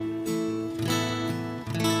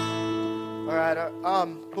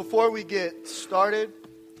right. Before we get started,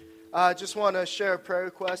 I just want to share a prayer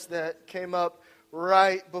request that came up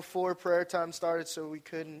right before prayer time started, so we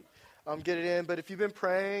couldn't get it in. But if you've been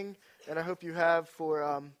praying, and I hope you have, for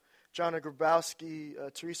Jonna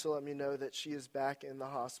Grabowski, Teresa let me know that she is back in the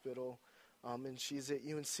hospital, and she's at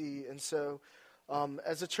UNC. And so,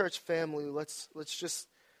 as a church family, let's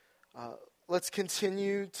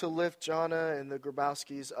continue to lift Jonna and the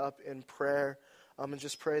Grabowskis up in prayer. And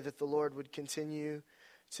just pray that the Lord would continue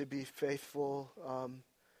to be faithful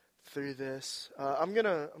through this. I'm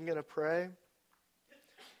gonna pray,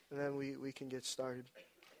 and then we can get started.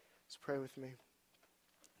 Let's pray with me.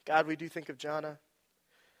 God, we do think of Jonna.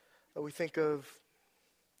 We think of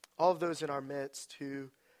all of those in our midst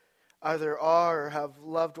who either are or have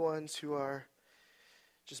loved ones who are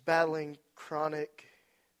just battling chronic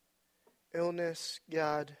illness.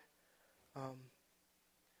 God,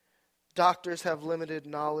 doctors have limited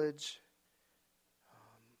knowledge.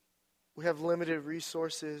 We have limited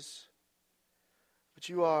resources. But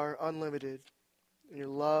you are unlimited in your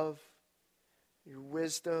love, your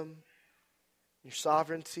wisdom, your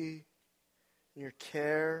sovereignty, your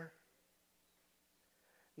care.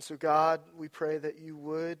 And so, God, we pray that you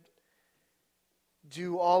would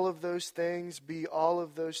do all of those things, be all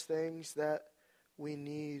of those things that we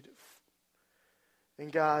need.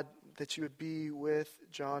 And God, that you would be with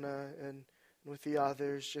Jonna and with the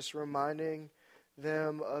others, just reminding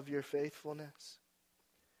them of your faithfulness.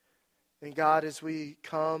 And God, as we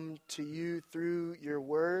come to you through your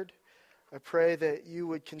word, I pray that you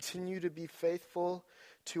would continue to be faithful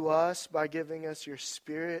to us by giving us your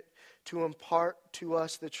Spirit to impart to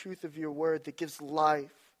us the truth of your word that gives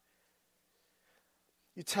life.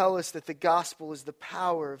 You tell us that the gospel is the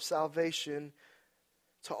power of salvation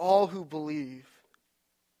to all who believe.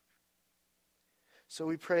 So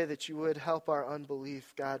we pray that you would help our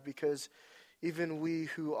unbelief, God, because even we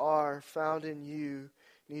who are found in you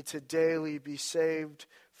need to daily be saved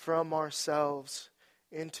from ourselves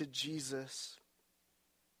into Jesus.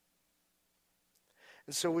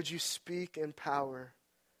 And so would you speak in power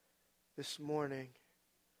this morning,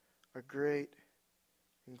 our great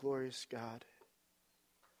and glorious God.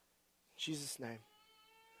 In Jesus' name,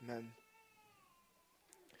 amen.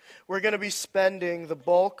 We're going to be spending the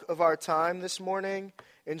bulk of our time this morning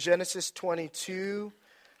in Genesis 22.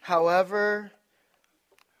 However,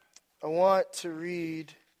 I want to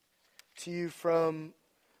read to you from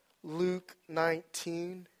Luke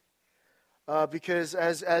 19, because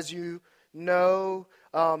as you know,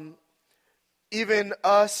 even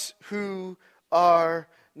us who are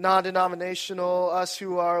non-denominational, us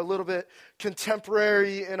who are a little bit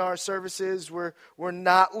contemporary in our services, we're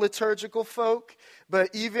not liturgical folk, but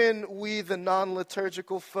even we, the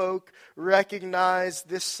non-liturgical folk, recognize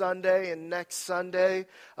this Sunday and next Sunday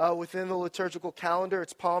within the liturgical calendar.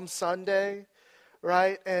 It's Palm Sunday,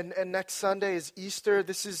 right? And next Sunday is Easter.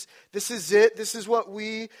 This is it. This is what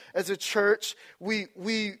we as a church we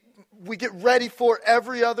get ready for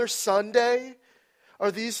every other Sunday.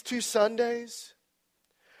 Are these two Sundays?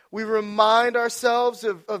 We remind ourselves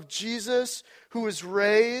of Jesus who was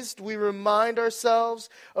raised. We remind ourselves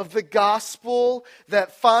of the gospel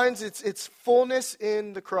that finds its fullness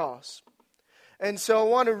in the cross. And so I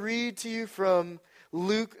want to read to you from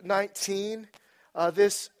Luke 19,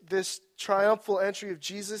 this triumphal entry of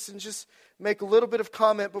Jesus, and just make a little bit of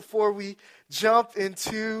comment before we jump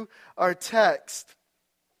into our text.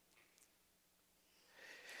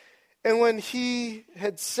 And when he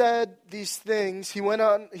had said these things, he went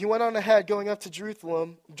on ahead, going up to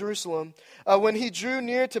Jerusalem. When he drew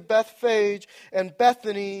near to Bethphage and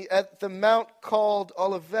Bethany at the mount called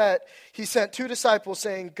Olivet, he sent 2 disciples,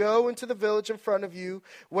 saying, "Go into the village in front of you,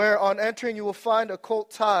 where on entering you will find a colt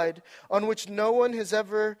tied, on which no one has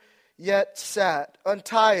ever yet sat.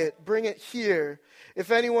 Untie it, bring it here. If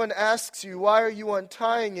anyone asks you, 'Why are you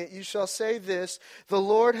untying it?' you shall say this, 'The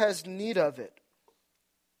Lord has need of it.'"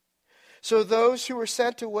 So those who were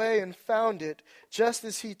sent away and found it, just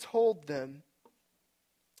as he told them.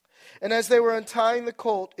 And as they were untying the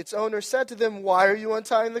colt, its owner said to them, "Why are you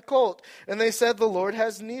untying the colt?" And they said, "The Lord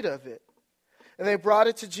has need of it." And they brought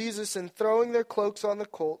it to Jesus, and throwing their cloaks on the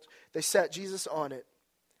colt, they set Jesus on it.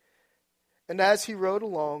 And as he rode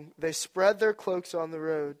along, they spread their cloaks on the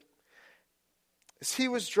road. As he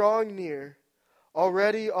was drawing near,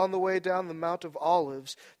 already on the way down the Mount of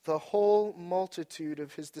Olives, the whole multitude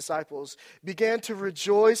of his disciples began to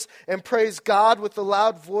rejoice and praise God with a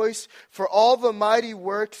loud voice for all the mighty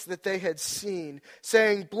works that they had seen,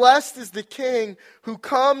 saying, "Blessed is the King who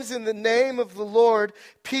comes in the name of the Lord,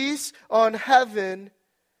 peace on heaven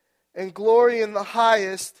and glory in the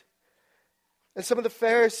highest." And some of the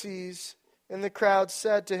Pharisees And the crowd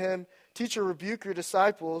said to him, Teacher, rebuke your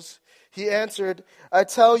disciples. He answered, I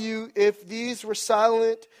tell you, if these were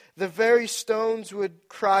silent, the very stones would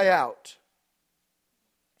cry out.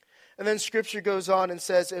 And then Scripture goes on and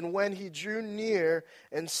says, and when he drew near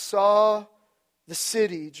and saw the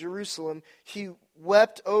city, Jerusalem, he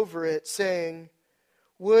wept over it, saying,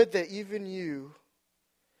 would that even you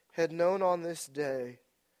had known on this day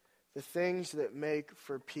the things that make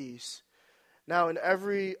for peace. Now, in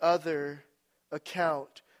every other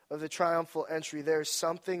account of the triumphal entry, there's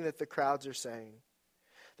something that the crowds are saying.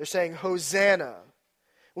 They're saying, Hosanna.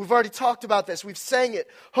 We've already talked about this. We've sang it.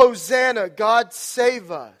 Hosanna, God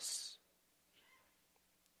save us.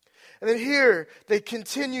 And then here, they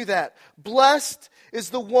continue that. Blessed is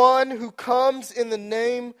the one who comes in the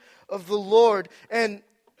name of the Lord. And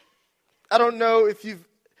I don't know if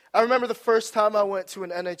I remember the first time I went to an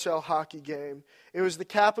NHL hockey game. It was the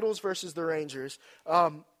Capitals versus the Rangers.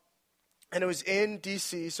 And it was in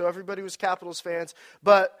D.C., so everybody was Capitals fans.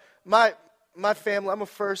 But my family, I'm a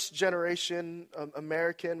first-generation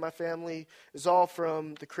American. My family is all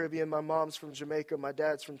from the Caribbean. My mom's from Jamaica. My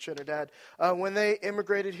dad's from Trinidad. When they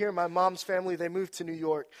immigrated here, my mom's family, they moved to New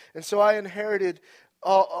York. And so I inherited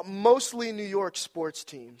mostly New York sports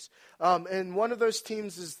teams. And one of those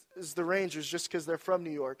teams is the Rangers, just because they're from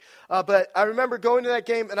New York. But I remember going to that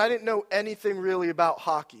game, and I didn't know anything really about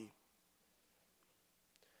hockey.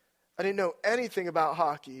 I didn't know anything about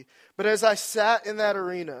hockey. But as I sat in that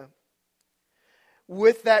arena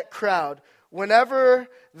with that crowd, whenever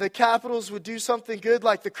the Capitals would do something good,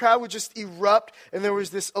 like the crowd would just erupt, and there was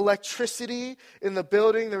this electricity in the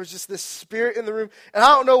building. There was just this spirit in the room. And I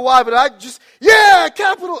don't know why, but I just, yeah,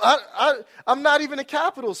 Capital. I'm not even a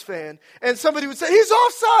Capitals fan. And somebody would say, he's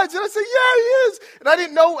offsides. And I'd say, yeah, he is. And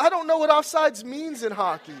I don't know what offsides means in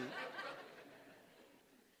hockey.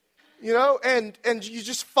 You know, and you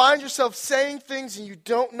just find yourself saying things and you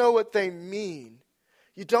don't know what they mean.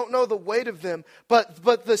 You don't know the weight of them,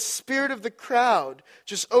 but the spirit of the crowd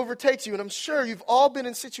just overtakes you. And I'm sure you've all been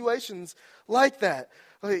in situations like that.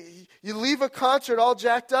 Like, you leave a concert all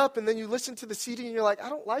jacked up, and then you listen to the CD and you're like, I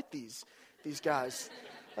don't like these guys.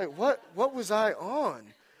 Like, what was I on?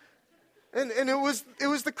 And it was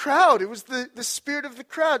the crowd. It was the spirit of the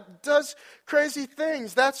crowd. It does crazy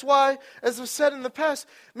things. That's why, as was said in the past,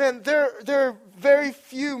 man, there are very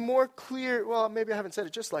few more clear, well, maybe I haven't said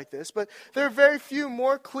it just like this, but there are very few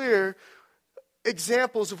more clear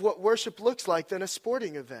examples of what worship looks like than a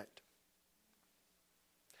sporting event.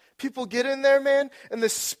 People get in there, man, and the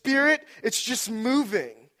spirit, it's just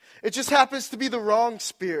moving. It just happens to be the wrong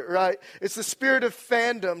spirit, right? It's the spirit of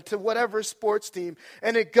fandom to whatever sports team.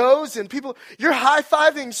 And it goes and people, you're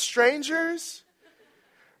high-fiving strangers,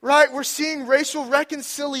 right? We're seeing racial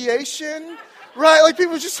reconciliation, right? Like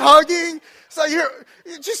people just hugging. It's like you're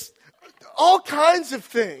just all kinds of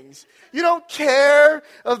things. You don't care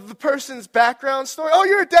of the person's background story. Oh,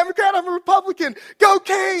 you're a Democrat, I'm a Republican. Go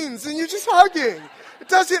Canes! And you're just hugging. It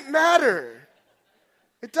doesn't matter.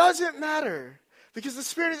 It doesn't matter. Because the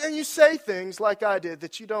Spirit, and you say things like I did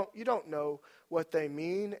that you don't know what they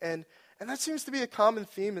mean, and that seems to be a common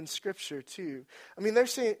theme in Scripture too. I mean, they're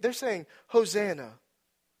saying, Hosanna,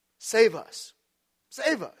 save us,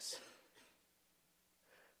 save us.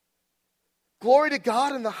 Glory to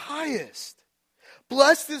God in the highest.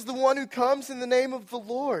 Blessed is the one who comes in the name of the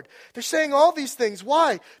Lord. They're saying all these things.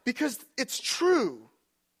 Why? Because it's true.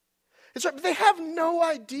 It's right, but they have no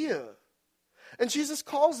idea, and Jesus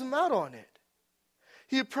calls them out on it.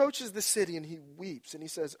 He approaches the city and he weeps and he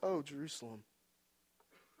says, oh, Jerusalem,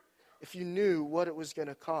 if you knew what it was going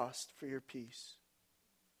to cost for your peace.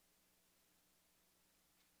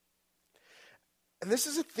 And this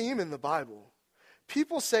is a theme in the Bible.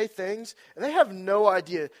 People say things and they have no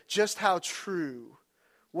idea just how true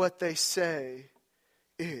what they say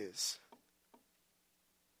is.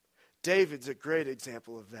 David's a great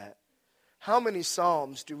example of that. How many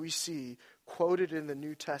Psalms do we see quoted in the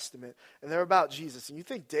New Testament, and they're about Jesus? And you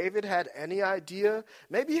think David had any idea?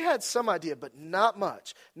 Maybe he had some idea, but not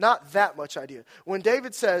much. Not that much idea. When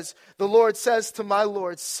David says, the Lord says to my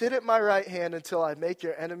Lord, sit at my right hand until I make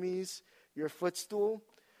your enemies your footstool,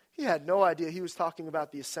 he had no idea he was talking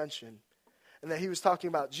about the ascension, and that he was talking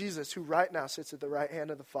about Jesus, who right now sits at the right hand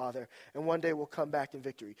of the Father, and one day will come back in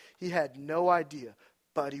victory. He had no idea,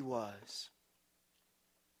 but he was.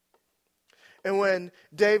 And when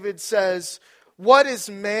David says, what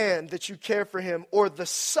is man that you care for him, or the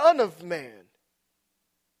son of man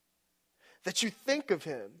that you think of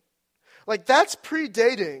him? Like, that's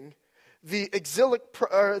predating the exilic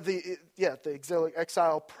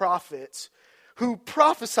exile prophets who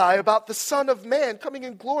prophesy about the Son of Man coming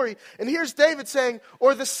in glory. And here's David saying,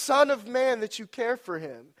 or the Son of Man, that you care for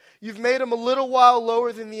him. You've made him a little while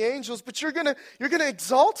lower than the angels, but you're gonna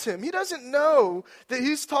exalt him. He doesn't know that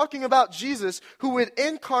he's talking about Jesus, who would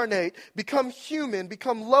incarnate, become human,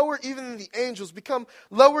 become lower even than the angels, become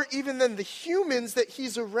lower even than the humans that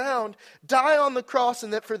he's around, die on the cross,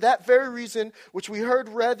 and that for that very reason, which we heard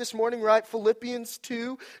read this morning, right, Philippians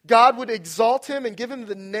 2, God would exalt him and give him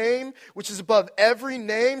the name which is above every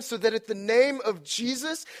name, so that at the name of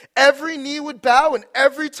Jesus, every knee would bow and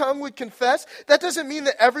every tongue would confess. That doesn't mean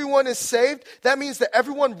that everyone is saved. That means that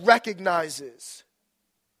everyone recognizes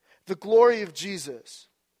the glory of Jesus.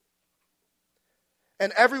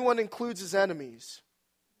 And everyone includes his enemies.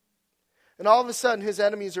 And all of a sudden, his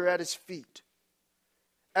enemies are at his feet.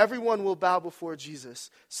 Everyone will bow before Jesus.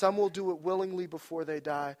 Some will do it willingly before they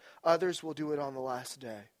die. Others will do it on the last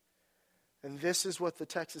day. And this is what the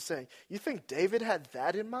text is saying. You think David had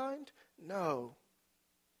that in mind? No.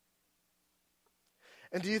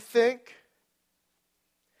 And do you think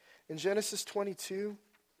in Genesis 22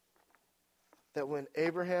 that when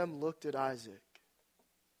Abraham looked at Isaac,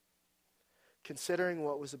 considering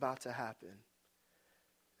what was about to happen,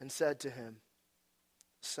 and said to him,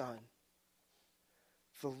 "Son,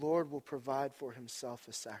 the Lord will provide for himself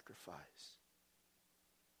a sacrifice"?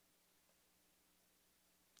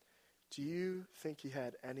 Do you think he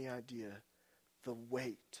had any idea the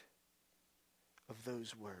weight of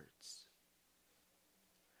those words?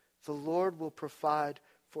 The Lord will provide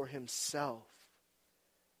for himself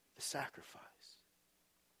the sacrifice.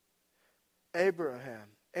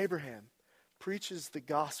 Abraham preaches the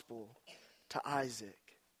gospel to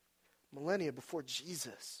Isaac millennia before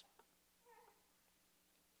Jesus.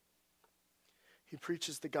 He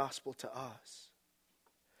preaches the gospel to us.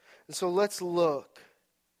 And so let's look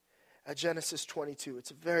at Genesis 22. It's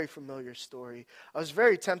a very familiar story. I was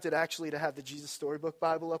very tempted actually to have the Jesus Storybook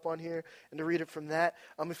Bible up on here and to read it from that.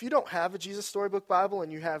 If you don't have a Jesus Storybook Bible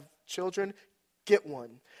and you have children, get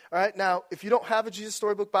one. All right, now, if you don't have a Jesus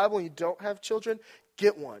Storybook Bible and you don't have children,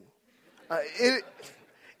 get one.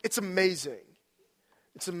 It's amazing.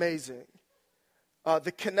 It's amazing.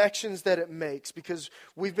 The connections that it makes, because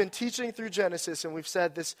we've been teaching through Genesis and we've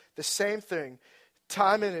said the same thing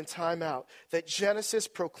time in and time out, that Genesis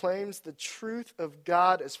proclaims the truth of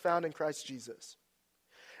God as found in Christ Jesus.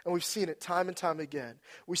 And we've seen it time and time again.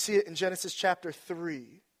 We see it in Genesis chapter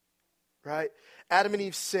 3, right? Adam and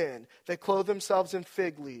Eve sin. They clothe themselves in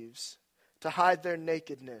fig leaves to hide their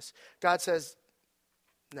nakedness. God says,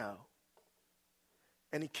 no.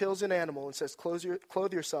 And he kills an animal and says,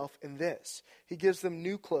 clothe yourself in this. He gives them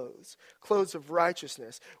new clothes, clothes of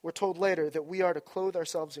righteousness. We're told later that we are to clothe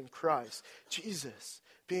ourselves in Christ. Jesus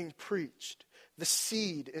being preached. The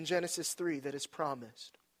seed in Genesis 3 that is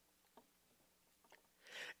promised.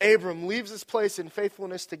 Abram leaves his place in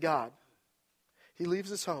faithfulness to God. He leaves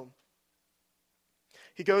his home.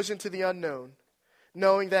 He goes into the unknown,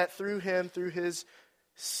 knowing that through him, through his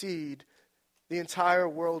seed, the entire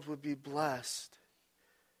world would be blessed.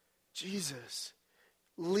 Jesus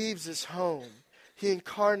leaves his home. He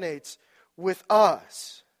incarnates with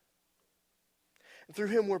us. And through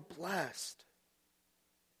him we're blessed.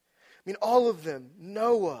 I mean, all of them.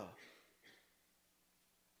 Noah,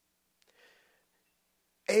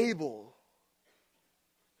 Abel,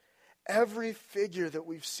 every figure that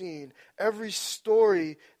we've seen, every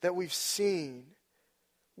story that we've seen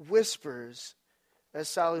whispers, as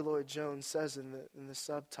Sally Lloyd Jones says in the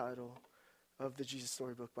subtitle of the Jesus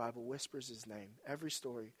Storybook Bible, whispers his name. Every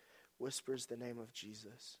story whispers the name of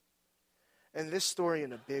Jesus. And this story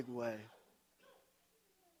in a big way.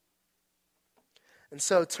 And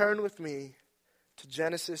so turn with me to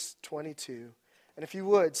Genesis 22. And if you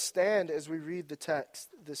would, stand as we read the text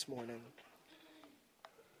this morning.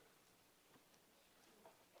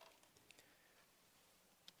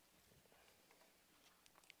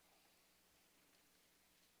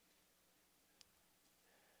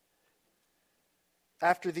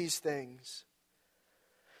 After these things,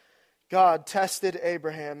 God tested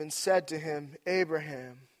Abraham and said to him,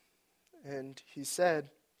 Abraham. And he said,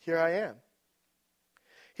 here I am.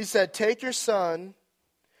 He said, take your son,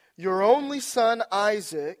 your only son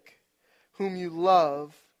Isaac, whom you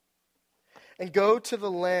love, and go to the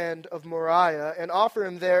land of Moriah and offer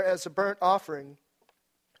him there as a burnt offering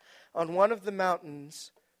on one of the mountains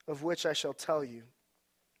of which I shall tell you.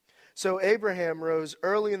 So Abraham rose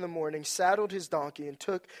early in the morning, saddled his donkey, and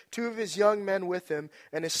took 2 of his young men with him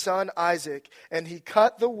and his son Isaac. And he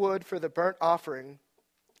cut the wood for the burnt offering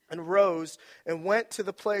and rose and went to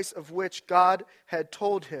the place of which God had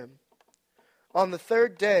told him. On the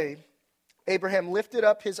 3rd day, Abraham lifted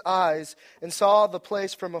up his eyes and saw the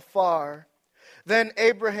place from afar. Then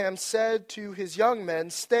Abraham said to his young men,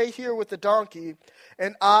 "Stay here with the donkey,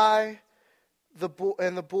 and I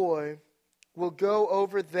and the boy will go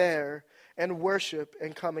over there and worship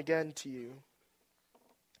and come again to you."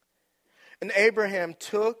 And Abraham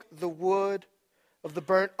took the wood of the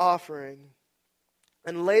burnt offering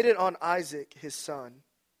and laid it on Isaac his son.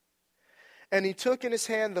 And he took in his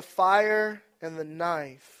hand the fire and the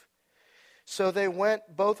knife. So they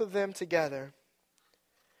went, both of them together.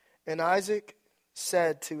 And Isaac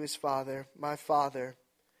said to his father, "My father."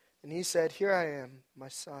 And he said, "Here I am, my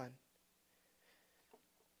son."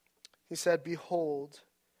 He said, "Behold,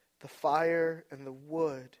 the fire and the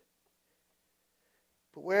wood.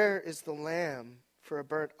 But where is the lamb for a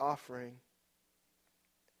burnt offering?"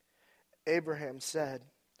 Abraham said,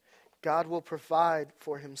 "God will provide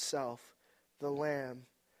for himself the lamb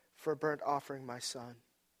for a burnt offering, my son."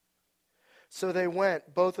 So they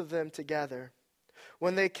went, both of them together.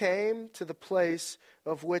 When they came to the place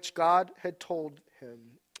of which God had told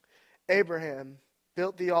him, Abraham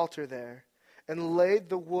built the altar there and laid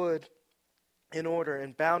the wood in order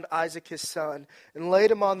and bound Isaac his son and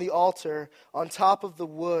laid him on the altar on top of the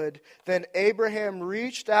wood. Then Abraham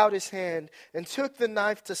reached out his hand and took the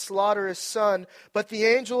knife to slaughter his son. But the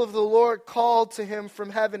angel of the Lord called to him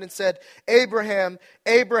from heaven and said, "Abraham,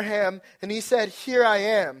 Abraham." And he said, "Here I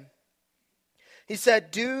am." He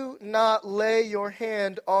said, "Do not lay your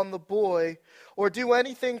hand on the boy or do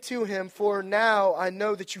anything to him, for now I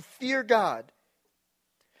know that you fear God,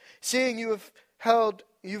 seeing you've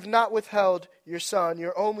not withheld your son,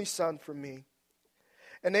 your only son, from me."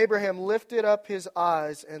 And Abraham lifted up his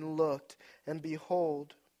eyes and looked, and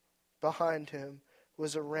behold, behind him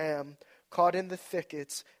was a ram caught in the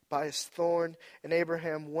thickets by his thorn. And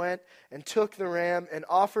Abraham went and took the ram and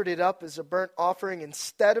offered it up as a burnt offering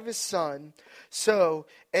instead of his son. So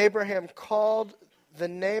Abraham called the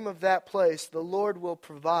name of that place, "The Lord will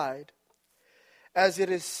provide." As it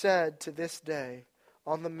is said to this day,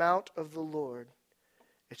 "On the mount of the Lord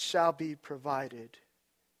it shall be provided."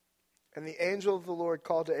 And the angel of the Lord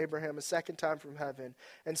called to Abraham a second time from heaven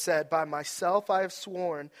and said, "By myself I have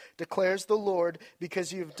sworn, declares the Lord,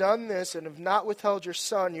 because you have done this and have not withheld your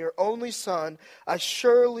son, your only son, I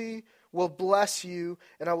surely will bless you,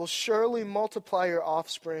 and I will surely multiply your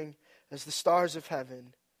offspring as the stars of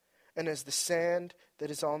heaven and as the sand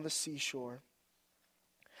that is on the seashore.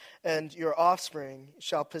 And your offspring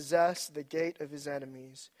shall possess the gate of his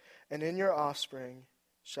enemies, and in your offspring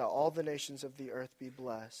shall all the nations of the earth be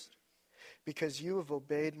blessed, because you have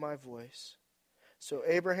obeyed my voice." So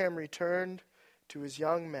Abraham returned to his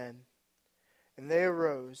young men, and they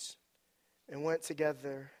arose and went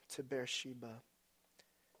together to Beersheba.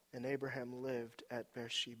 And Abraham lived at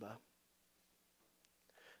Beersheba.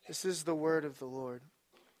 This is the word of the Lord.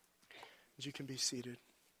 And you can be seated.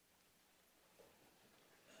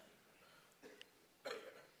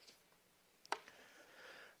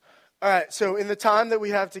 All right, so in the time that we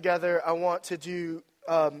have together, I want to do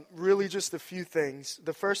really just a few things.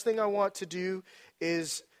 The first thing I want to do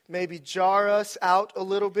is maybe jar us out a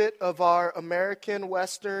little bit of our American,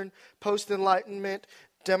 Western, post-Enlightenment,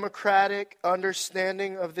 democratic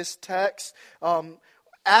understanding of this text.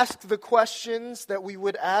 Ask the questions that we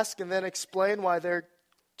would ask and then explain why they're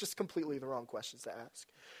just completely the wrong questions to ask.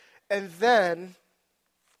 And then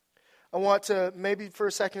I want to maybe for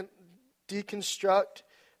a second deconstruct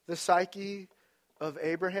the psyche of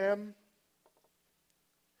Abraham.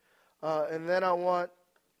 And then I want,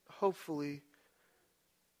 hopefully,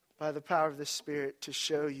 by the power of the Spirit, to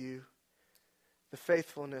show you the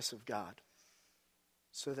faithfulness of God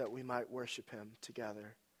so that we might worship him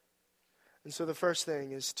together. And so the first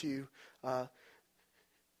thing is to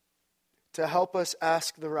help us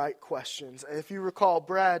ask the right questions. If you recall,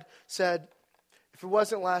 Brad said, if it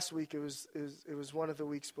wasn't last week, it was one of the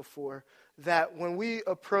weeks before, that when we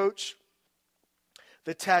approach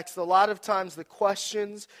the text, a lot of times the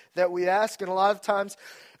questions that we ask, and a lot of times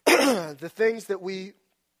the things that we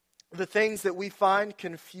find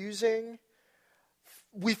confusing,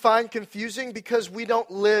 we find confusing because we don't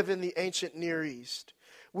live in the ancient Near East.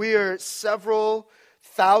 We are several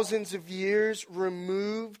thousands of years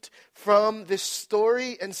removed from this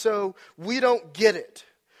story, and so we don't get it.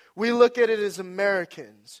 We look at it as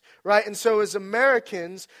Americans, right? And so as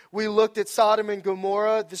Americans, we looked at Sodom and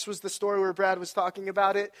Gomorrah. This was the story where Brad was talking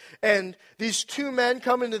about it. And these two men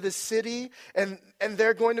come into the city, and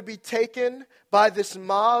they're going to be taken by this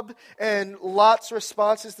mob. And Lot's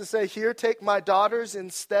response is to say, "Here, take my daughters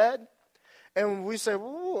instead." And we say,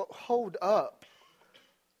 "Whoa, hold up.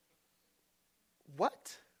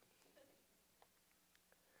 What?"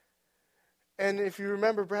 And if you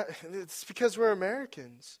remember, it's because we're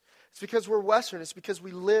Americans. It's because we're Western. It's because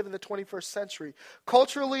we live in the 21st century.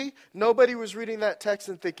 Culturally, nobody was reading that text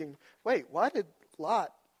and thinking, wait, why did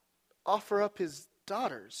Lot offer up his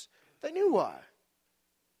daughters? They knew why.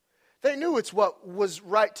 They knew it's what was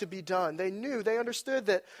right to be done. They understood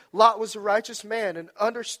that Lot was a righteous man and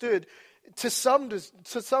understood to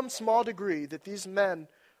some small degree that these men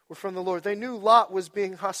were from the Lord. They knew Lot was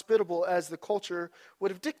being hospitable as the culture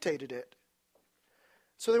would have dictated it.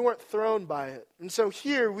 So they weren't thrown by it. And so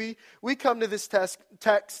here we come to this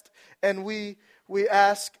text and we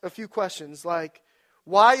ask a few questions like,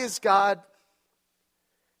 why is God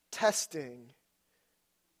testing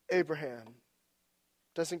Abraham?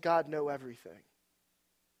 Doesn't God know everything?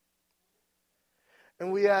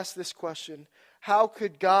 And we ask this question, how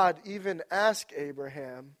could God even ask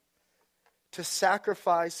Abraham to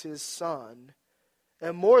sacrifice his son?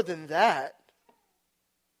 And more than that,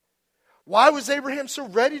 why was Abraham so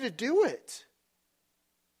ready to do it?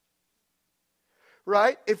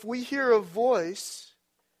 Right? If we hear a voice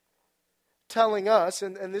telling us,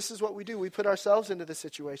 and this is what we do, we put ourselves into the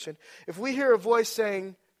situation. If we hear a voice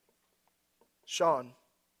saying, Sean,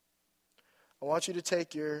 I want you to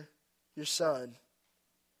take your son,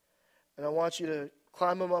 and I want you to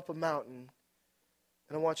climb him up a mountain,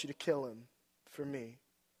 and I want you to kill him for me.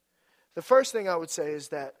 The first thing I would say is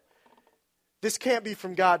that this can't be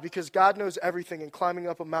from God because God knows everything, and climbing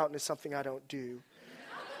up a mountain is something I don't do.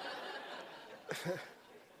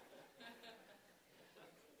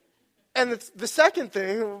 And the second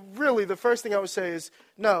thing, really the first thing I would say is,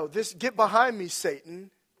 no, get behind me,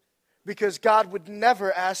 Satan, because God would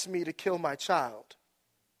never ask me to kill my child.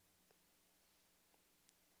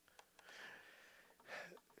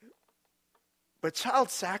 But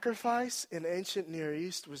child sacrifice in ancient Near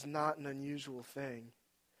East was not an unusual thing.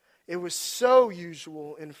 It was so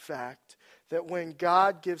usual, in fact, that when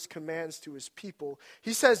God gives commands to his people,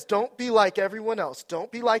 he says, don't be like everyone else.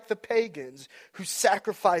 Don't be like the pagans who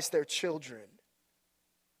sacrifice their children.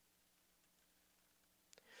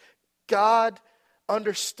 God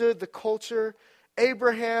understood the culture.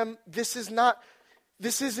 Abraham, this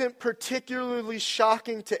isn't particularly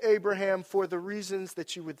shocking to Abraham for the reasons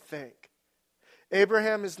that you would think.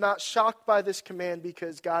 Abraham is not shocked by this command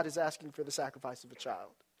because God is asking for the sacrifice of a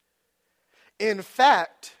child. In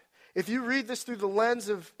fact, if you read this through the lens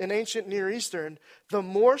of an ancient Near Eastern, the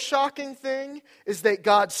more shocking thing is that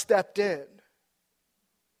God stepped in.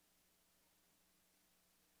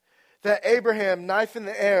 That Abraham, knife in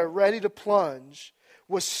the air, ready to plunge,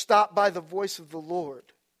 was stopped by the voice of the Lord.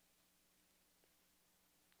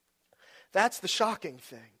 That's the shocking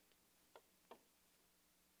thing.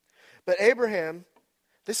 But Abraham,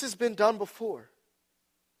 this has been done before.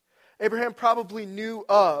 Abraham probably knew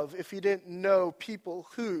of, if he didn't know, people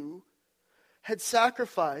who had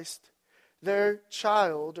sacrificed their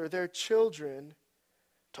child or their children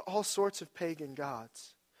to all sorts of pagan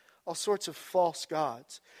gods, all sorts of false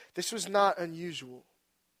gods. This was not unusual.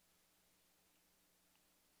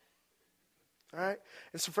 All right?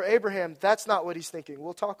 And so for Abraham, that's not what he's thinking.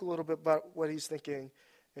 We'll talk a little bit about what he's thinking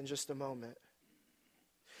in just a moment.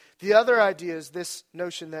 The other idea is this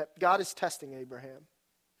notion that God is testing Abraham.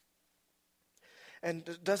 And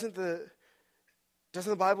doesn't the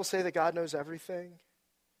Bible say that God knows everything?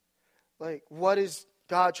 Like, what is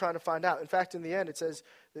God trying to find out? In fact, in the end, it says,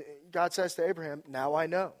 God says to Abraham, now I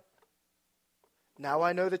know. Now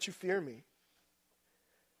I know that you fear me.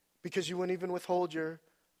 Because you wouldn't even withhold your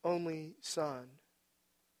only son.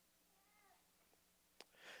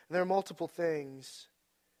 And there are multiple things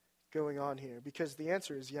going on here. Because the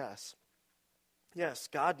answer is yes. Yes,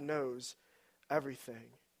 God knows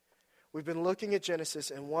everything. We've been looking at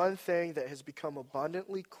Genesis, and one thing that has become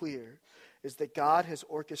abundantly clear is that God has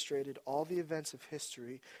orchestrated all the events of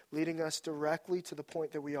history, leading us directly to the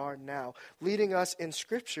point that we are now, leading us in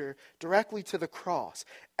Scripture directly to the cross.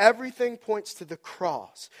 Everything points to the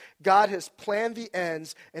cross. God has planned the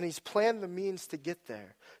ends, and he's planned the means to get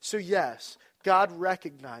there. So yes, God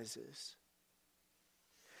recognizes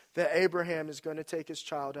that Abraham is going to take his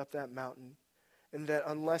child up that mountain, and that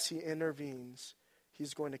unless he intervenes,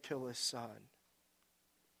 he's going to kill his son.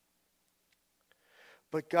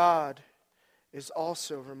 But God is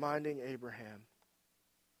also reminding Abraham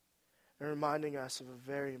and reminding us of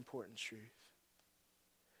a very important truth.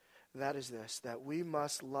 And that is this, that we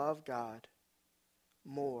must love God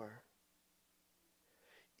more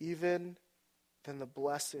even than the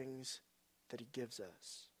blessings that he gives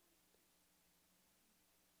us.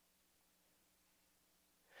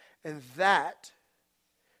 And that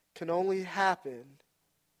can only happen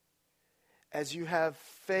as you have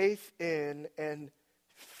faith in and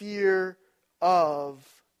fear of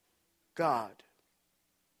God.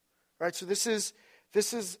 Right? So this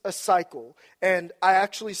is a cycle. And I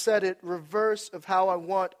actually said it reverse of how I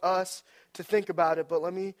want us to think about it, but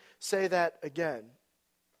let me say that again.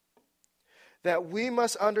 That we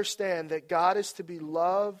must understand that God is to be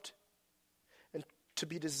loved and to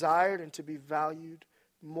be desired and to be valued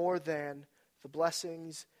more than the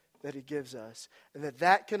blessings that he gives us. And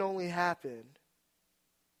that can only happen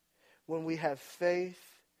when we have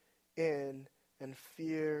faith in and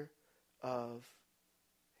fear of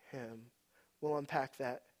him. We'll unpack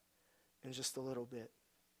that in just a little bit.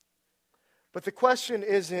 But the question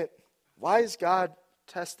isn't, why is God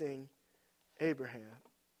testing Abraham?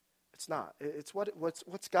 It's not. It's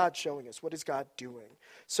what's God showing us? What is God doing?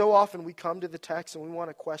 So often we come to the text and we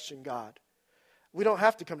want to question God. We don't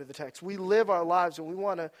have to come to the text. We live our lives and we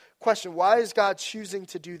want to question, why is God choosing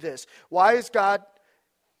to do this? Why is God,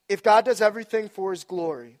 if God does everything for his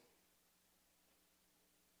glory,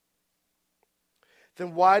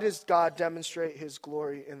 then why does God demonstrate his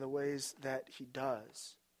glory in the ways that he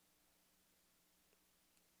does?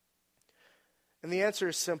 And the answer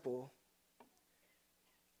is simple,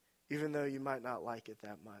 even though you might not like it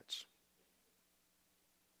that much.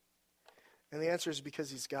 And the answer is because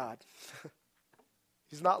he's God.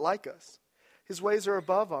 He's not like us. His ways are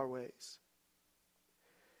above our ways.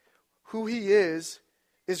 Who he is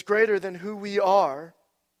greater than who we are.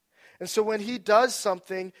 And so when he does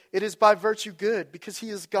something, it is by virtue good, because he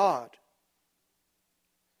is God.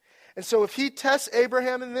 And so if he tests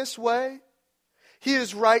Abraham in this way, he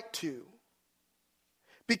is right to,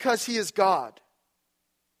 because he is God.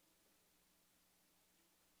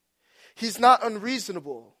 He's not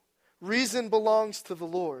unreasonable. Reason belongs to the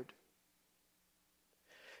Lord.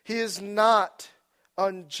 He is not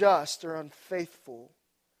unjust or unfaithful,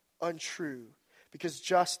 untrue, because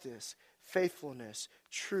justice, faithfulness,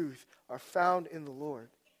 truth are found in the Lord.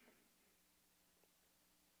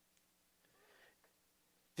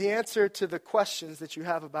 The answer to the questions that you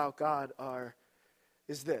have about God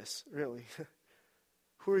is this, really.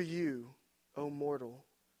 Who are you, O mortal,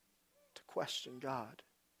 to question God?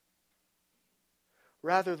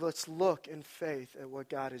 Rather, let's look in faith at what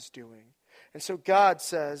God is doing. And so God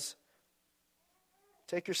says,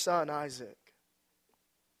 take your son Isaac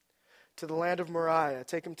to the land of Moriah.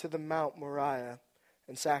 Take him to the Mount Moriah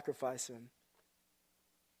and sacrifice him.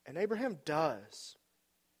 And Abraham does.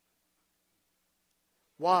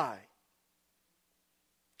 Why?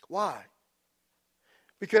 Why?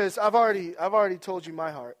 Because I've already told you my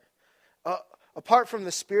heart. Apart from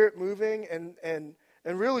the Spirit moving and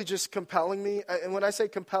really just compelling me, and when I say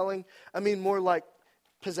compelling, I mean more like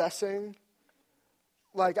possessing.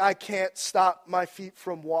 Like I can't stop my feet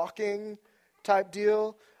from walking type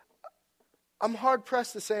deal. I'm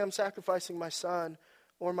hard-pressed to say I'm sacrificing my son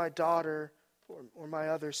or my daughter or my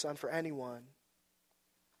other son for anyone.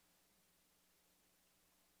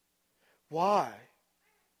 Why?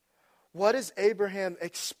 What does Abraham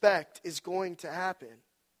expect is going to happen?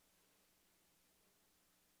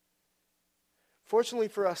 Fortunately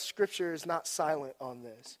for us, Scripture is not silent on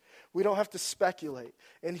this. We don't have to speculate.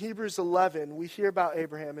 In Hebrews 11, we hear about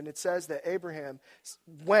Abraham, and it says that Abraham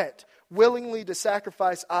went willingly to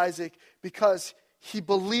sacrifice Isaac because he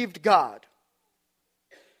believed God.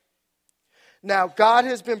 Now, God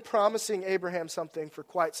has been promising Abraham something for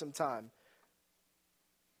quite some time.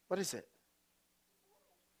 What is it?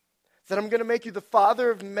 That I'm going to make you the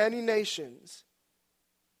father of many nations.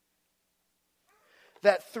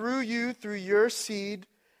 That through you, through your seed,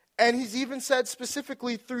 and he's even said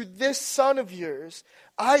specifically through this son of yours,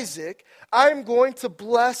 Isaac, I'm going to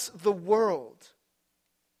bless the world.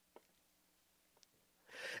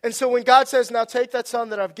 And so when God says, now take that son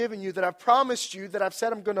that I've given you, that I've promised you, that I've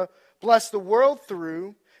said I'm going to bless the world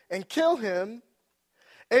through, and kill him,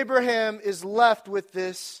 Abraham is left with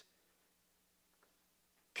this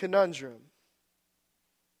conundrum.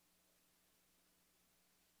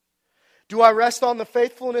 Do I rest on the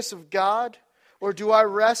faithfulness of God, or do I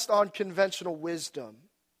rest on conventional wisdom?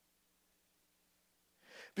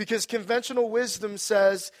 Because conventional wisdom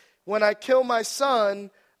says, when I kill my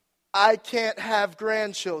son, I can't have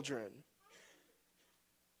grandchildren.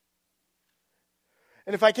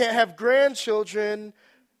 And if I can't have grandchildren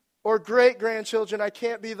or great-grandchildren, I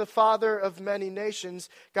can't be the father of many nations.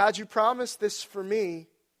 God, you promised this for me.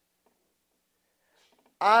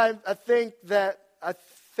 I think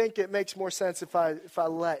it makes more sense if I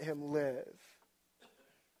let him live.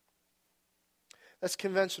 That's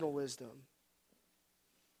conventional wisdom.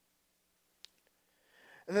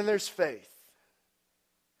 And then there's faith.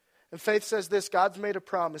 And faith says this: God's made a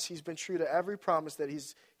promise. He's been true to every promise that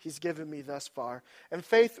he's given me thus far. And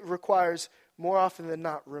faith requires more often than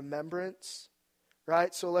not, remembrance,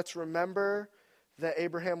 right? So let's remember that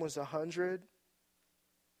Abraham was 100.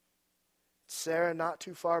 Sarah not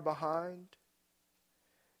too far behind.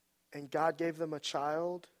 And God gave them a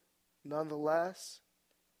child, nonetheless.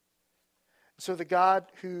 So the God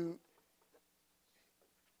who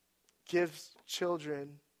gives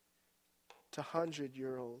children to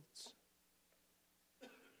 100-year-olds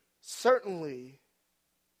certainly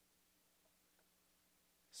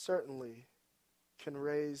can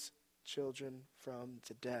raise children from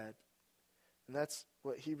the dead. And that's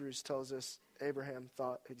what Hebrews tells us Abraham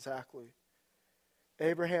thought exactly.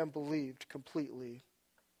 Abraham believed completely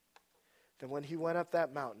that when he went up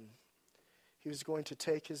that mountain, he was going to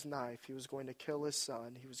take his knife, he was going to kill his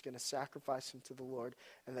son, he was going to sacrifice him to the Lord,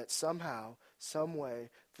 and that somehow, some way,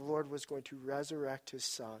 the Lord was going to resurrect his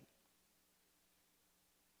son.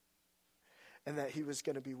 And that he was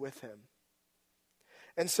going to be with him.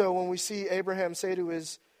 And so when we see Abraham say to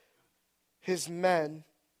his men,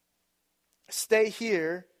 stay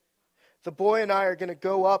here, the boy and I are going to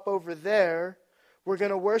go up over there, we're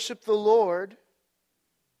going to worship the Lord.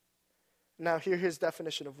 Now, hear his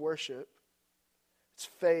definition of worship. It's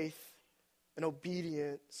faith and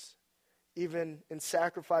obedience, even in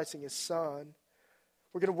sacrificing his son.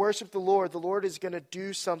 We're going to worship the Lord. The Lord is going to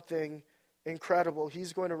do something incredible.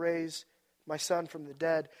 He's going to raise my son from the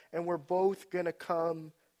dead, and we're both going to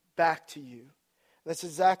come back to you. That's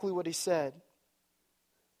exactly what he said.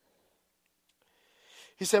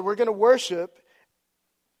 He said, we're going to worship,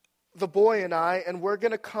 the boy and I, and we're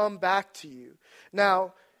going to come back to you.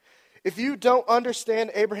 Now, if you don't understand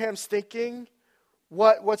Abraham's thinking,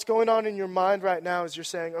 what's going on in your mind right now is you're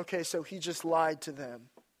saying, okay, so he just lied to them.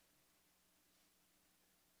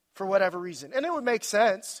 For whatever reason. And it would make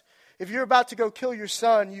sense. If you're about to go kill your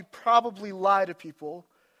son, you probably lie to people.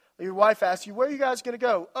 Your wife asks you, where are you guys going to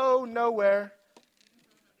go? Oh, nowhere.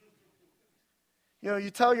 You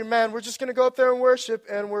tell your man, we're just going to go up there and worship,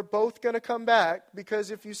 and we're both going to come back. Because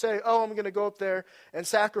if you say, oh, I'm going to go up there and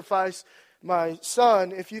sacrifice my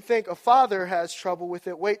son, if you think a father has trouble with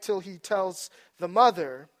it, wait till he tells the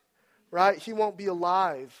mother, right? He won't be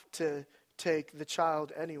alive to take the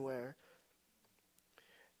child anywhere.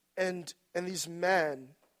 And these men,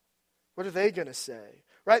 what are they going to say?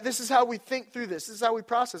 Right? This is how we think through this. This is how we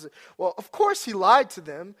process it. Well, of course he lied to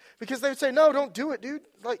them because they would say, no, don't do it, dude.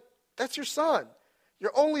 Like, that's your son.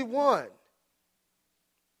 You're only one.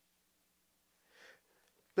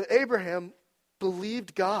 But Abraham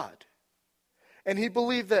believed God. And he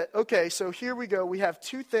believed that, okay, so here we go. We have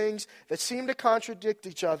two things that seem to contradict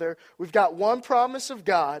each other. We've got one promise of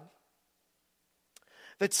God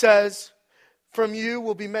that says, from you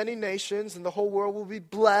will be many nations and the whole world will be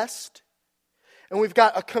blessed. And we've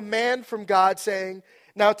got a command from God saying,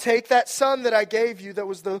 now take that son that I gave you that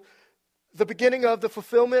was the beginning of the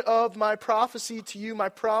fulfillment of my prophecy to you, my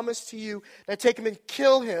promise to you, now take him and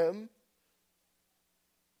kill him.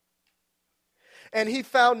 And he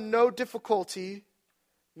found no difficulty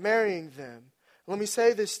marrying them. Let me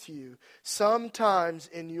say this to you. Sometimes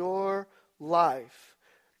in your life,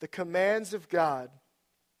 the commands of God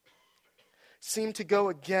seem to go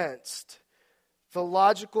against the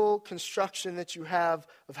logical construction that you have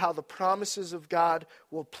of how the promises of God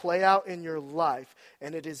will play out in your life.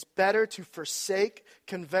 And it is better to forsake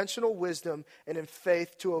conventional wisdom and in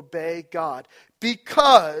faith to obey God.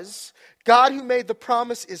 Because God who made the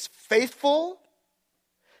promise is faithful.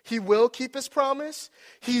 He will keep his promise.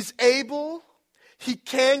 He's able. He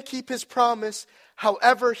can keep his promise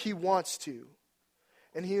however he wants to.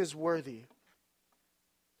 And he is worthy.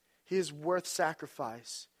 He is worth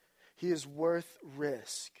sacrifice. He is worth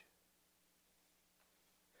risk.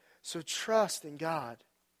 So trust in God.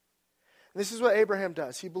 And this is what Abraham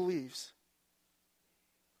does. He believes,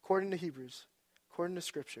 according to Hebrews, according to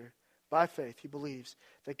Scripture, by faith, he believes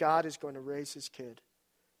that God is going to raise his kid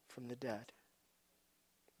from the dead.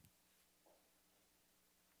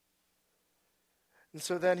 And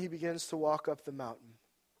so then he begins to walk up the mountain.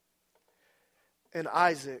 And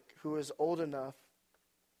Isaac, who is old enough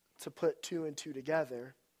to put two and two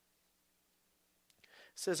together,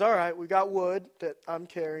 says, all right, we got wood that I'm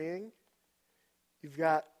carrying. You've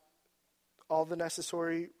got all the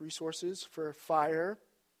necessary resources for fire.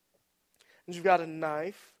 And you've got a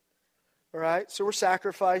knife. All right, so we're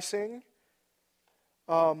sacrificing.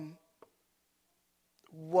 What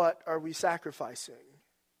are we sacrificing?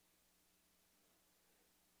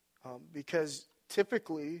 Because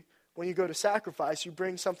typically, when you go to sacrifice, you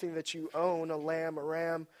bring something that you own, a lamb, a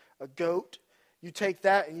ram, a goat. You take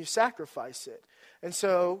that and you sacrifice it. And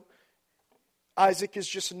so, Isaac is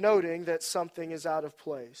just noting that something is out of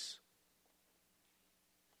place.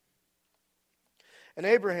 And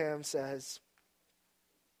Abraham says,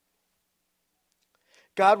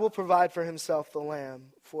 God will provide for himself the lamb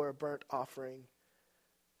for a burnt offering,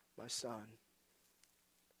 my son.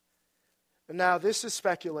 And now this is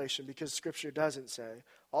speculation because Scripture doesn't say.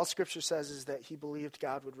 All Scripture says is that he believed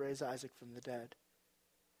God would raise Isaac from the dead.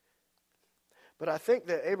 But I think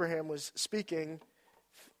that Abraham was speaking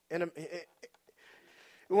in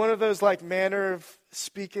one of those like manner of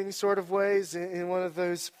speaking sort of ways, in one of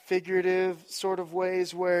those figurative sort of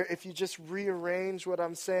ways where if you just rearrange what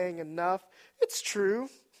I'm saying enough, it's true.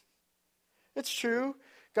 It's true.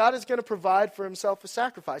 God is going to provide for himself a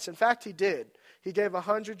sacrifice. In fact, he did. He gave a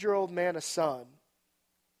 100-year-old man a son.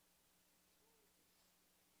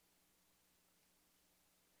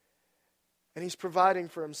 And he's providing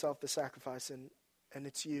for himself the sacrifice, and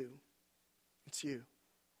it's you. It's you.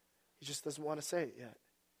 He just doesn't want to say it yet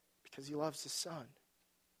because he loves his son.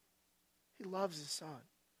 He loves his son.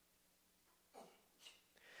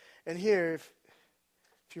 And here, if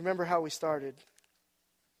you remember how we started,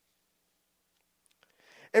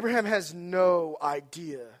 Abraham has no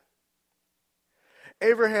idea.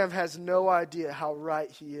 Abraham has no idea how right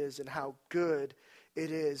he is and how good it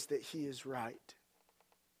is that he is right.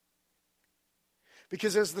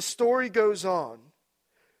 Because as the story goes on,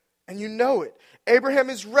 and you know it, Abraham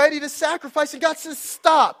is ready to sacrifice, and God says,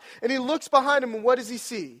 stop. And he looks behind him, and what does he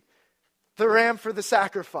see? The ram for the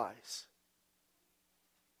sacrifice.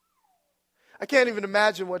 I can't even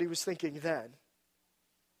imagine what he was thinking then.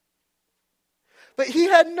 But he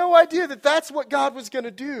had no idea that that's what God was going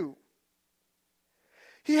to do.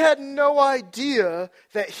 He had no idea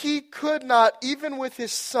that he could not, even with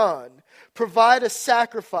his son, provide a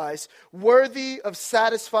sacrifice worthy of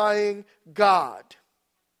satisfying God.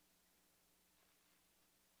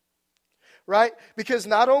 Right? Because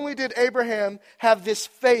not only did Abraham have this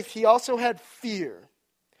faith, he also had fear.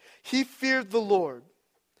 He feared the Lord,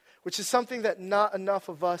 which is something that not enough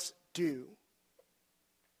of us do.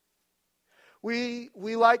 We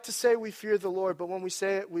like to say we fear the Lord, but when we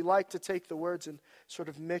say it, we like to take the words and sort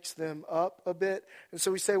of mix them up a bit. And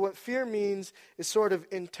so we say what fear means is sort of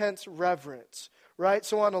intense reverence, right?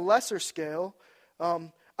 So on a lesser scale,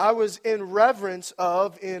 I was in reverence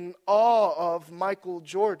of, in awe of Michael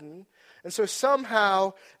Jordan. And so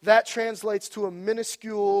somehow that translates to a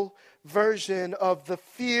minuscule version of the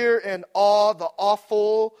fear and awe, the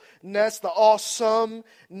awfulness, the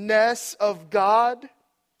awesomeness of God.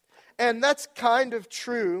 And that's kind of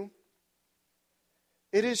true.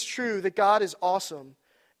 It is true that God is awesome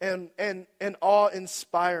and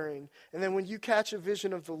awe-inspiring. And then when you catch a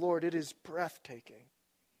vision of the Lord, it is breathtaking.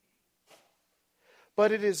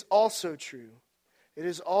 But it is also true. It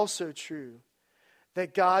is also true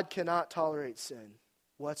that God cannot tolerate sin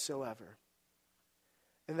whatsoever.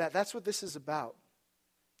 And that's what this is about.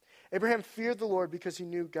 Abraham feared the Lord because he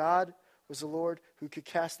knew God was the Lord who could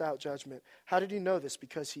cast out judgment. How did he know this?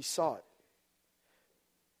 Because he saw it.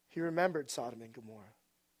 He remembered Sodom and Gomorrah.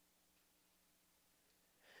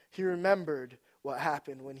 He remembered what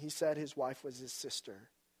happened when he said his wife was his sister,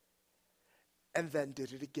 and then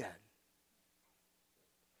did it again.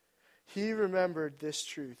 He remembered this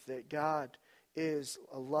truth, that God is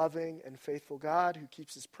a loving and faithful God who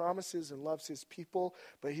keeps his promises and loves his people,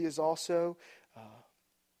 but he is also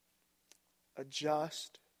a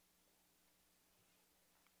just,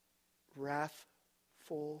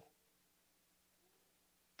 wrathful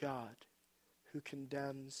God who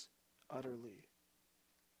condemns utterly.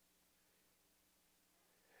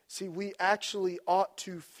 See, we actually ought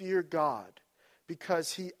to fear God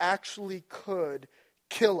because he actually could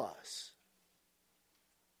kill us.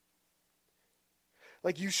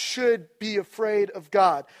 Like, you should be afraid of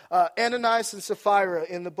God. Ananias and Sapphira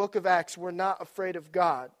in the book of Acts were not afraid of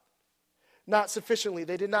God. Not sufficiently.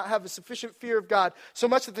 They did not have a sufficient fear of God, so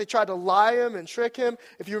much that they tried to lie him and trick him.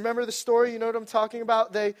 If you remember the story, you know what I'm talking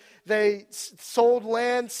about. They sold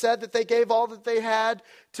land, said that they gave all that they had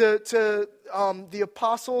to the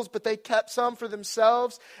apostles, but they kept some for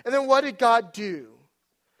themselves. And then what did God do?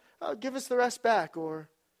 Give us the rest back. Or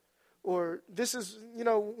this is,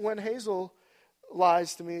 when Hazel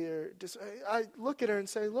lies to me, or I look at her and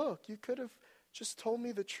say, look, you could have just told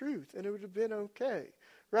me the truth and it would have been okay.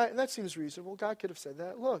 Right? And that seems reasonable. God could have said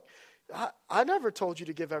that. Look, I never told you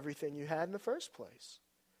to give everything you had in the first place.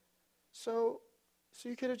 So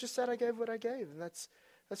you could have just said I gave what I gave, and that's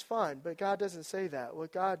fine. But God doesn't say that.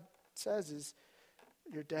 What God says is,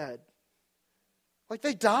 you're dead. Like,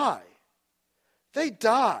 they die. They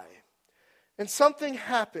die. And something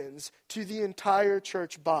happens to the entire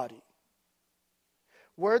church body.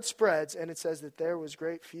 Word spreads, and it says that there was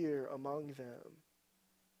great fear among them.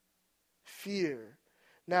 Fear.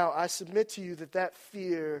 Now, I submit to you that that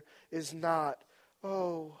fear is not,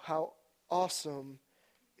 oh, how awesome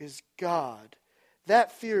is God.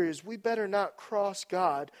 That fear is we better not cross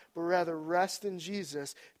God, but rather rest in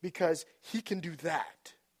Jesus because he can do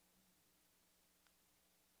that.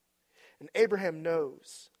 And Abraham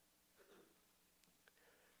knows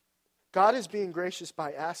God is being gracious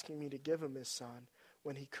by asking me to give him his son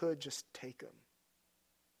when he could just take him.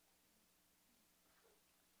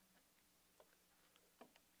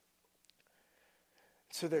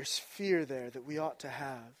 So there's fear there that we ought to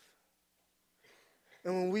have.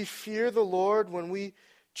 And when we fear the Lord, when we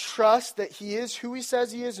trust that he is who he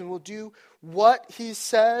says he is and will do what he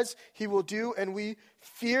says he will do, and we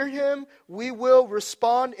fear him, we will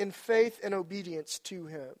respond in faith and obedience to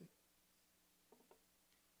him.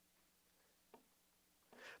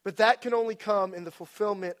 But that can only come in the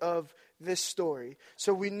fulfillment of this story.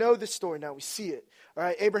 So we know this story now. We see it. All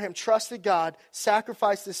right, Abraham trusted God,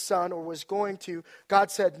 sacrificed his son, or was going to. God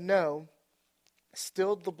said no,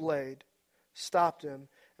 stilled the blade, stopped him,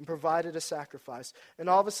 and provided a sacrifice. And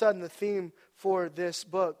all of a sudden, the theme for this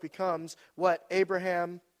book becomes what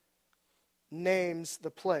Abraham names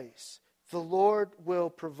the place. The Lord will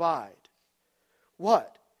provide.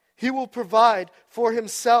 What? He will provide for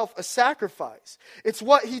himself a sacrifice. It's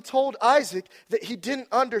what he told Isaac that he didn't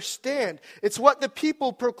understand. It's what the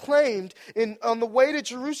people proclaimed on the way to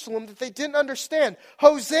Jerusalem that they didn't understand.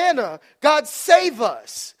 Hosanna, God save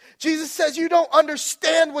us. Jesus says you don't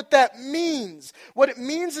understand what that means. What it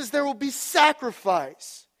means is there will be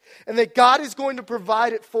sacrifice and that God is going to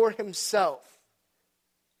provide it for himself.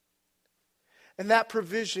 And that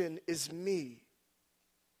provision is me.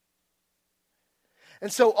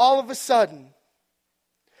 And so all of a sudden,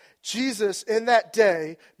 Jesus in that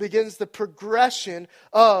day begins the progression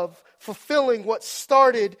of fulfilling what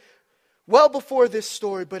started well before this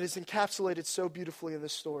story, but is encapsulated so beautifully in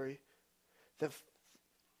this story that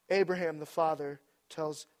Abraham, the father,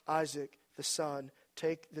 tells Isaac, the son,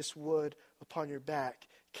 take this wood upon your back,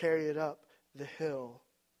 carry it up the hill,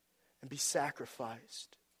 and be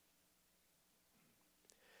sacrificed.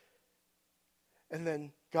 And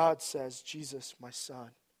then God says, Jesus, my son,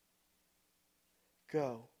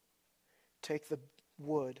 go, take the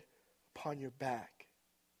wood upon your back,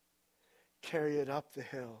 carry it up the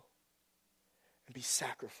hill, and be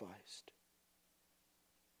sacrificed.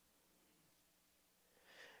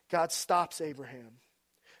 God stops Abraham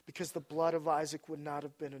because the blood of Isaac would not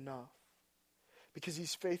have been enough, because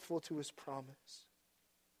he's faithful to his promise.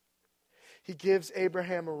 He gives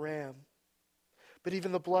Abraham a ram, but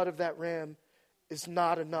even the blood of that ram is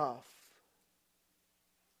not enough.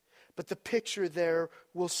 But the picture there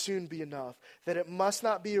will soon be enough. That it must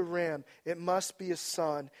not be a ram. It must be a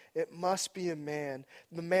son. It must be a man.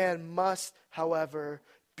 The man must, however,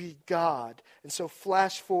 be God. And so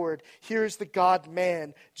flash forward. Here's the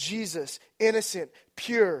God-man, Jesus, innocent,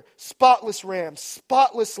 pure, spotless ram,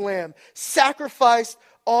 spotless lamb, sacrificed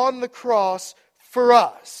on the cross for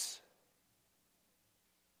us.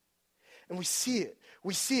 And we see it.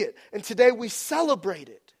 We see it. And today we celebrate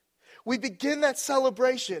it. We begin that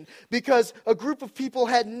celebration because a group of people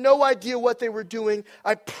had no idea what they were doing.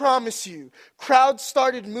 I promise you. Crowds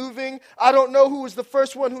started moving. I don't know who was the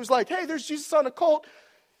first one who was like, hey, there's Jesus on a colt.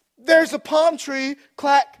 There's a palm tree.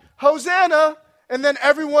 Clack, Hosanna. And then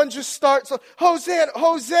everyone just starts, Hosanna,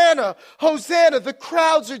 Hosanna, Hosanna. The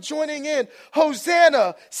crowds are joining in.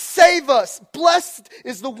 Hosanna, save us. Blessed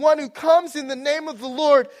is the one who comes in the name of the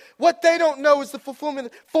Lord. What they don't know is the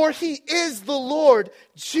fulfillment. For he is the Lord,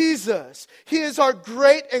 Jesus. He is our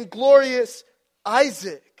great and glorious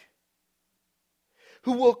Isaac,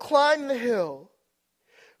 who will climb the hill,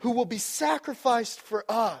 who will be sacrificed for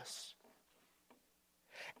us,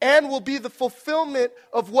 and will be the fulfillment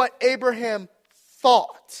of what Abraham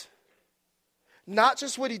thought. Not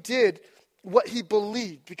just what he did, what he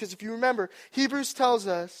believed. Because if you remember, Hebrews tells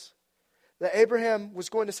us that Abraham was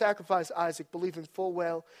going to sacrifice Isaac, believing full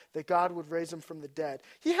well that God would raise him from the dead.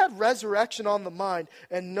 He had resurrection on the mind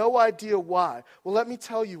and no idea why. Well, let me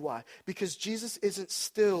tell you why. Because Jesus isn't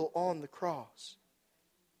still on the cross.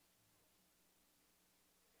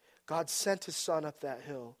 God sent his son up that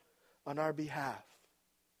hill on our behalf.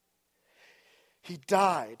 He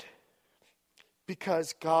died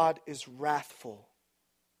because God is wrathful.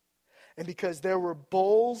 And because there were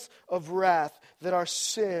bowls of wrath that our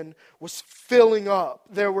sin was filling up.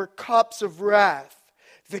 There were cups of wrath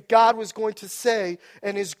that God was going to say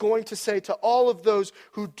and is going to say to all of those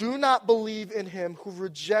who do not believe in him, who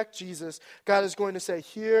reject Jesus. God is going to say,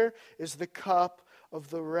 here is the cup of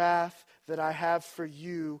the wrath that I have for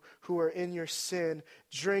you who are in your sin.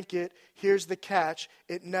 Drink it. Here's the catch.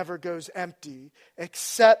 It never goes empty,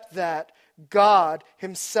 except that God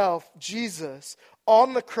himself, Jesus,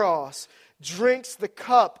 on the cross, drinks the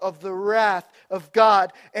cup of the wrath of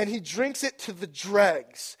God, and he drinks it to the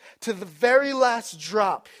dregs, to the very last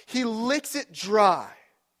drop. He licks it dry,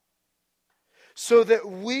 so that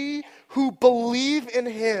we who believe in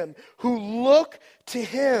him, who look to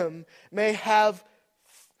him, may have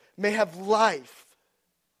life,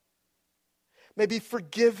 may be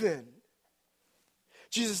forgiven.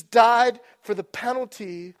 Jesus died for the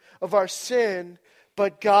penalty of our sin,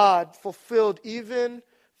 but God fulfilled even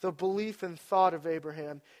the belief and thought of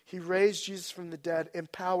Abraham. He raised Jesus from the dead in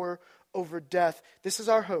power over death. This is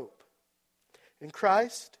our hope. In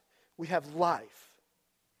Christ, we have life.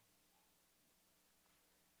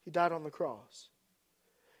 He died on the cross.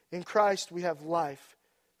 In Christ, we have life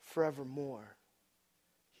forevermore.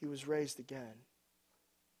 He was raised again.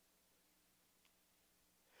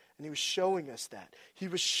 And he was showing us that. He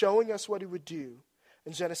was showing us what he would do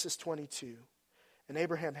in Genesis 22. And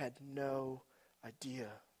Abraham had no idea.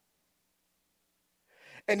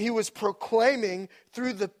 And he was proclaiming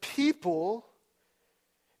through the people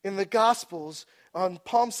in the Gospels on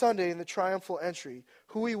Palm Sunday in the triumphal entry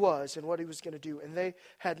who he was and what he was going to do. And they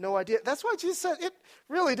had no idea. That's why Jesus said it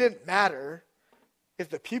really didn't matter if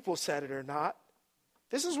the people said it or not.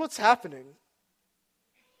 This is what's happening.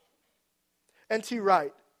 N.T.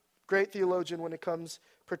 Wright, great theologian when it comes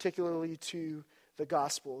particularly to the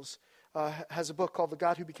Gospels, has a book called The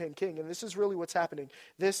God Who Became King. And this is really what's happening.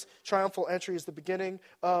 This triumphal entry is the beginning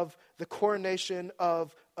of the coronation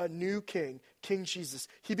of a new king, King Jesus.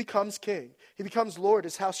 He becomes king. He becomes Lord,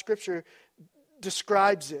 is how Scripture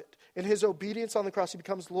describes it. In his obedience on the cross, he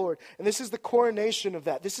becomes Lord. And this is the coronation of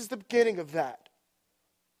that. This is the beginning of that.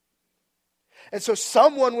 And so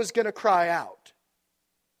someone was going to cry out.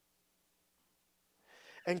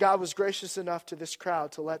 And God was gracious enough to this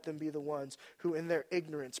crowd to let them be the ones who in their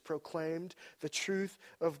ignorance proclaimed the truth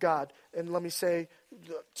of God. And let me say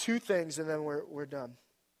two things and then we're done.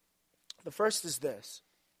 The first is this.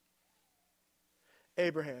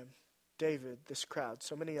 Abraham, David, this crowd,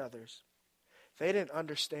 so many others, they didn't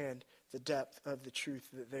understand the depth of the truth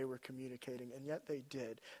that they were communicating, and yet they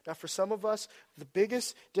did. Now, for some of us, the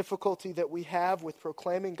biggest difficulty that we have with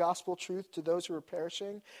proclaiming gospel truth to those who are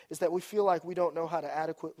perishing is that we feel like we don't know how to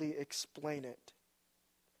adequately explain it.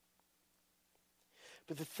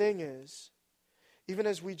 But the thing is, even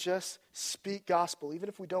as we just speak gospel, even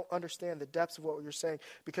if we don't understand the depths of what you're saying,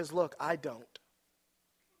 because look, I don't.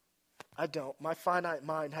 My finite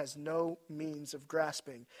mind has no means of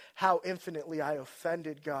grasping how infinitely I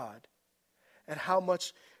offended God and how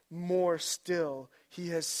much more still he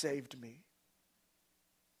has saved me.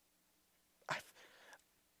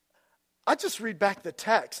 I just read back the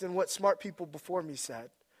text and what smart people before me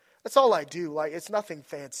said. That's all I do. Like, it's nothing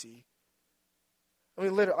fancy. I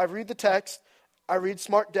mean, literally, I read the text, I read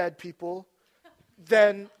smart dead people,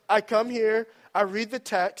 then I come here, I read the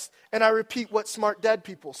text, and I repeat what smart dead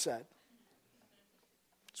people said.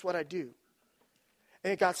 That's what I do.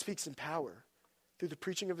 And God speaks in power through the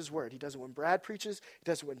preaching of his word. He does it when Brad preaches. He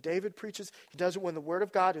does it when David preaches. He does it when the word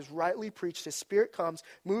of God is rightly preached. His Spirit comes,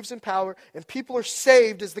 moves in power, and people are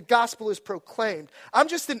saved as the gospel is proclaimed. I'm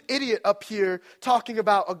just an idiot up here talking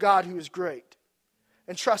about a God who is great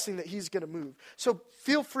and trusting that he's going to move. So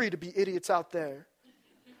feel free to be idiots out there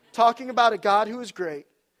talking about a God who is great,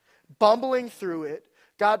 bumbling through it,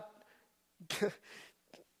 God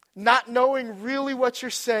not knowing really what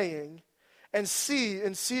you're saying, and see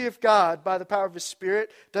if God, by the power of his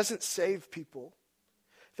Spirit, doesn't save people.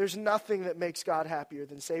 There's nothing that makes God happier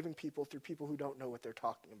than saving people through people who don't know what they're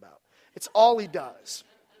talking about. It's all he does.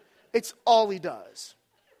 It's all he does.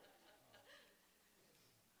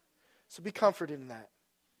 So be comforted in that.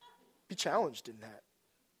 Be challenged in that.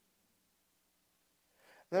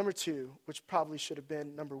 Number two, which probably should have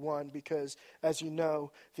been number one, because as you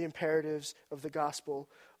know, the imperatives of the gospel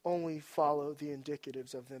only follow the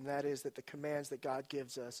indicatives of them. That is, that the commands that God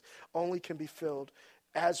gives us only can be filled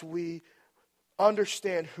as we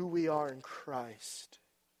understand who we are in Christ.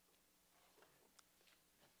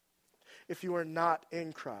 If you are not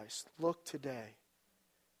in Christ, look today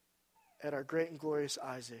at our great and glorious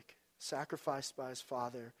Isaac, sacrificed by his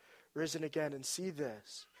father, risen again, and see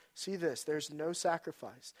this. See this, there's no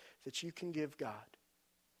sacrifice that you can give God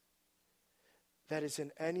that is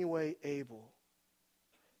in any way able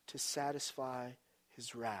to satisfy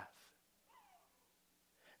his wrath.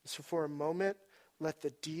 So for a moment, let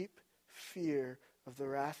the deep fear of the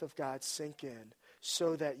wrath of God sink in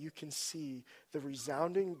so that you can see the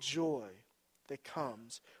resounding joy that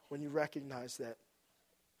comes when you recognize that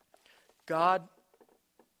God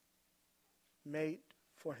made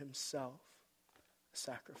for himself a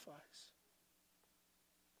sacrifice.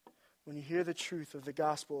 When you hear the truth of the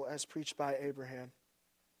gospel as preached by Abraham,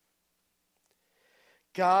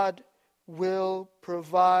 God will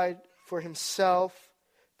provide for himself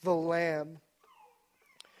the lamb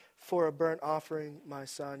for a burnt offering, my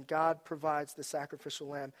son. God provides the sacrificial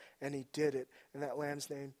lamb, and he did it. And that lamb's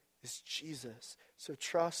name is Jesus. So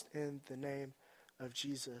trust in the name of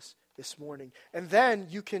Jesus this morning. And then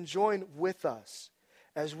you can join with us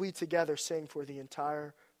as we together sing for the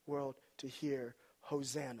entire world to hear,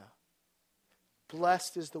 Hosanna.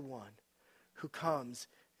 Blessed is the one who comes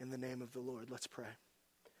in the name of the Lord. Let's pray.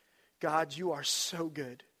 God, you are so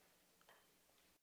good.